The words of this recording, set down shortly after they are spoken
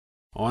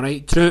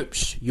Alright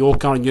troops,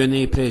 Yoker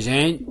Uni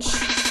presents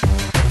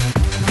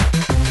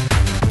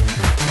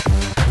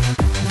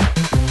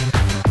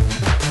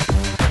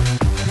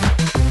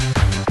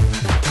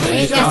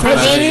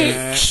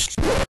Physics.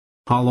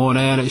 Hello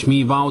there, it's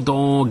me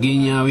Valdo,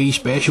 giving you a wee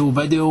special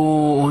video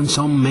on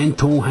some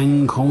mental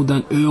thing called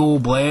an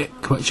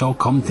Oobleck, which I'll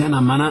come to in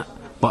a minute.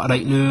 But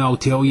right now I'll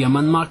tell you I'm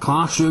in my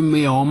classroom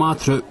with all my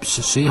troops.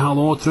 Say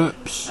hello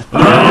troops.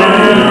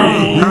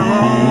 Hello.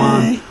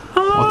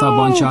 What a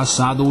bunch of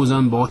saddles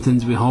and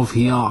buttons we have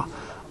here,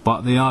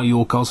 but they are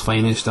Yoker's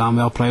finest and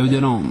we're proud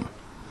of them.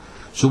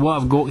 So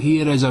what I've got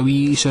here is a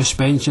wee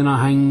suspension of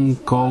thing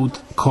called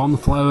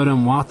cornflour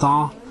and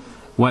water,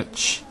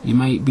 which you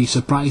might be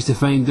surprised to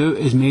find out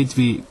is made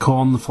with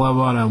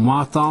cornflour and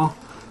water.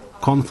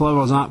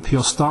 Cornflour is that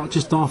pure starchy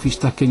stuff you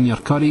stick in your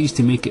curries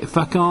to make it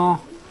thicker.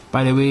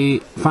 By the way,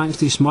 thanks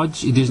to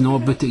Smudge, he doesn't know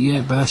about it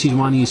yet, but this is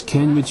one of his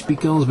Kenwood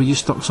speakers. We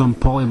just stuck some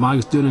poly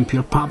bags down and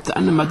pure papped it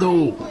in the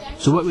middle.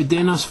 So what we're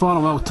doing this for?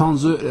 Well, it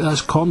turns out that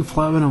this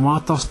cornflour and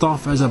water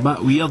stuff is a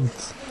bit weird,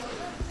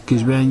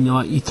 because when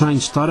you try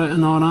and stir it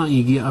and all that,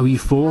 you get a wee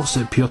force,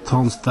 it pure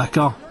turns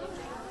thicker.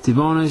 To be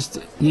honest,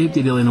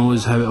 nobody really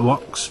knows how it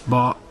works,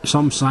 but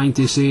some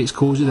scientists say it's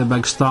caused of the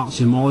big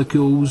starchy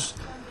molecules.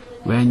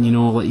 When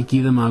you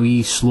give them a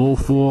wee slow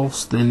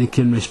force, then they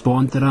can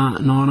respond to that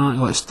and all that,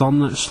 like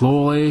stirring it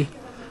slowly.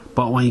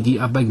 But when you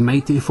get a big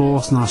mighty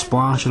force and a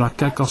splash or a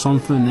kick or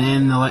something,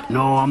 then they're like,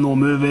 no, I'm not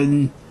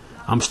moving,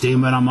 I'm staying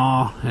where I'm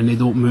at, and they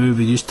don't move,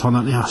 they just turn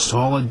into a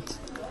solid.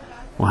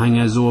 Well, thing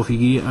is though, if you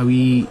get a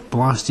wee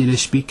blast to the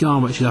speaker,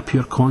 which is a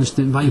pure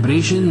constant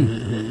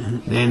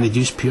vibration, then they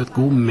just pure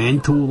go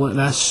mental like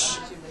this.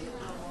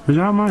 Is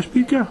that my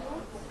speaker?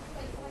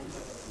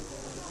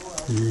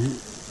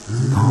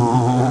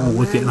 Oh,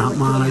 look at that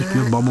man, it's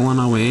pure bubbling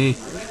away.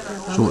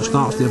 So it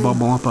starts to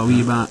bubble up a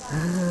wee bit,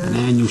 and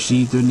then you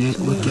see down the,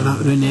 look at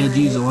that round the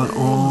edges, like,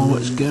 oh,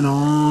 what's going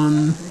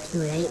on?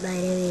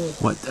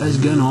 What is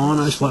going on?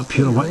 It's like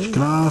pure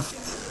witchcraft.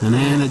 And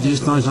then it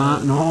just does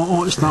that, and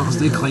oh, it starts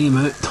to climb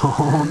out.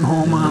 Oh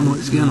no man,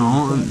 what's going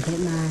on?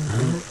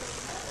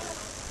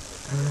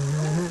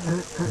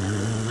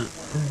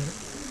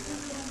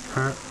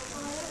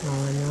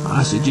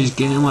 That's it, just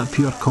getting like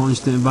pure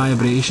constant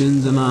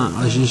vibrations and that.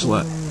 It's just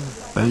like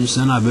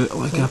bouncing about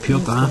like a pure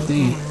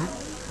dafty.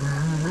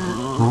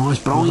 Oh,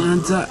 it's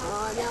brilliant, isn't it?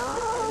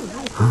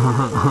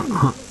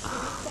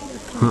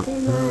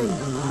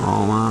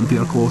 Oh man,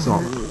 pure close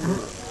up.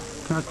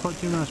 Can I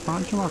touch you with a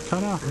spatula?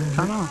 Can I?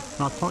 Can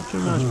I touch you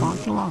with a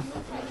spatula?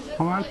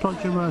 I want to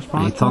touch you with a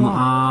spatula. You turn it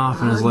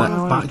off and it's like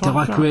back to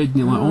liquid and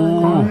you're like,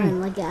 oh,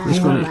 it's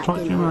going to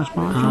touch you with a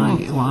spatula.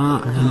 like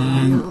that, and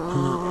then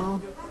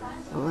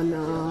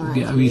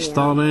get a wee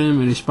stirring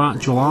with the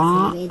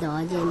spatula, and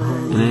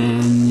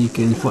then you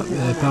can flip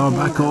the power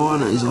back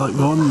on and it's like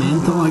gone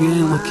mental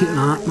again. Look at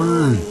that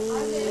man.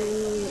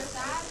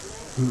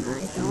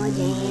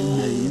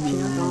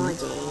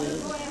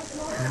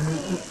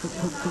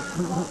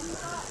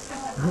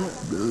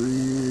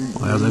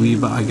 There's a wee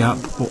bit of gap,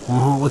 but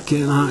oh look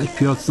at that, it's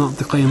pure starting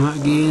to climb out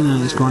again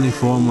and it's going to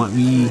form like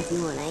wee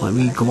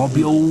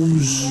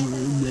globules.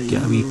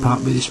 Get a wee pat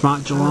with the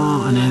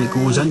spatula and then it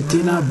goes into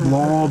the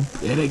blob.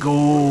 There it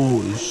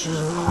goes.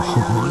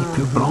 Oh, it's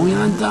pure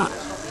brilliant, isn't it?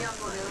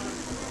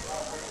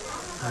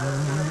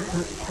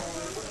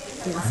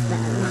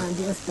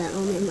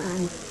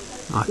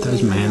 That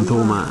is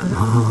mental, man.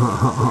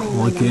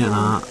 Look at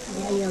that.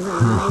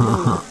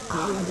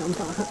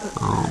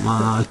 Oh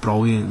man, that's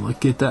brilliant.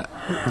 Look at it.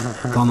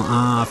 Turn it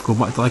off, go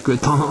back to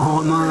liquid, turn it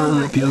on,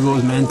 man. It pure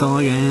goes mental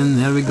again.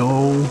 There we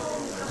go.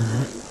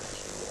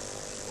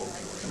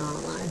 Oh,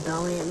 that's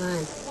brilliant,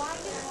 man.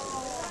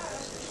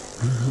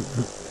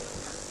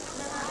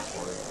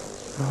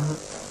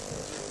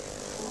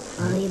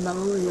 Oh, you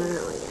bubbling, man.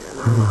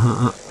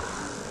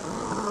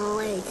 Oh,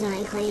 wait, can I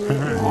clean it?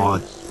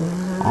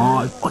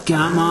 Oh, look at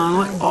that, man.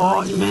 Look,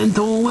 oh, it's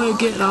mental.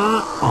 Look at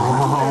that.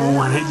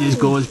 Oh, and it just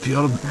goes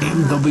pure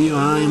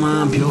MWI,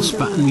 man. Pure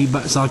spitting wee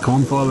bits of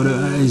cornflour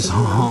out it is.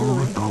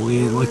 Oh,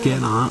 brilliant. Look at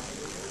that.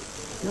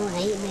 No,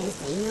 right,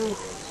 best, you know.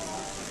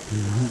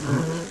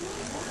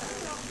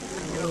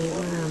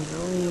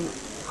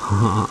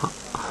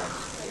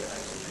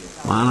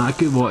 Man, I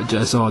could watch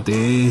this all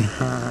day.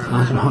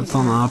 That's what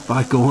turn that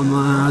back on,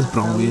 man. That's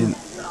brilliant.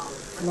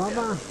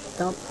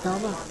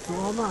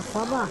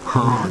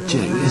 Oh,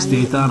 check the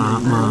state of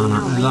that, man.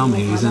 That is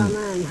amazing.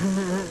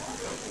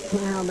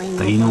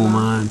 Dino,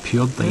 man.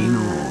 Pure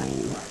dino.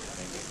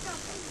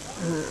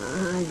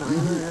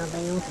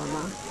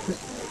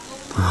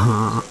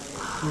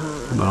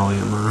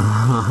 Brilliant,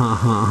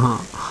 man.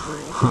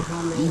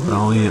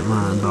 Brilliant,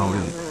 man.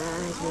 Brilliant.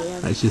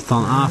 Let's just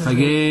turn it off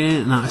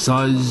again, and that's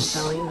us.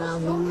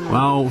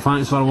 Well,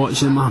 thanks for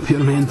watching my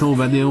pure mental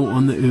video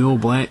on the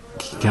Oobleck.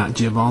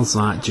 Catch you,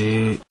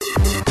 Valdo.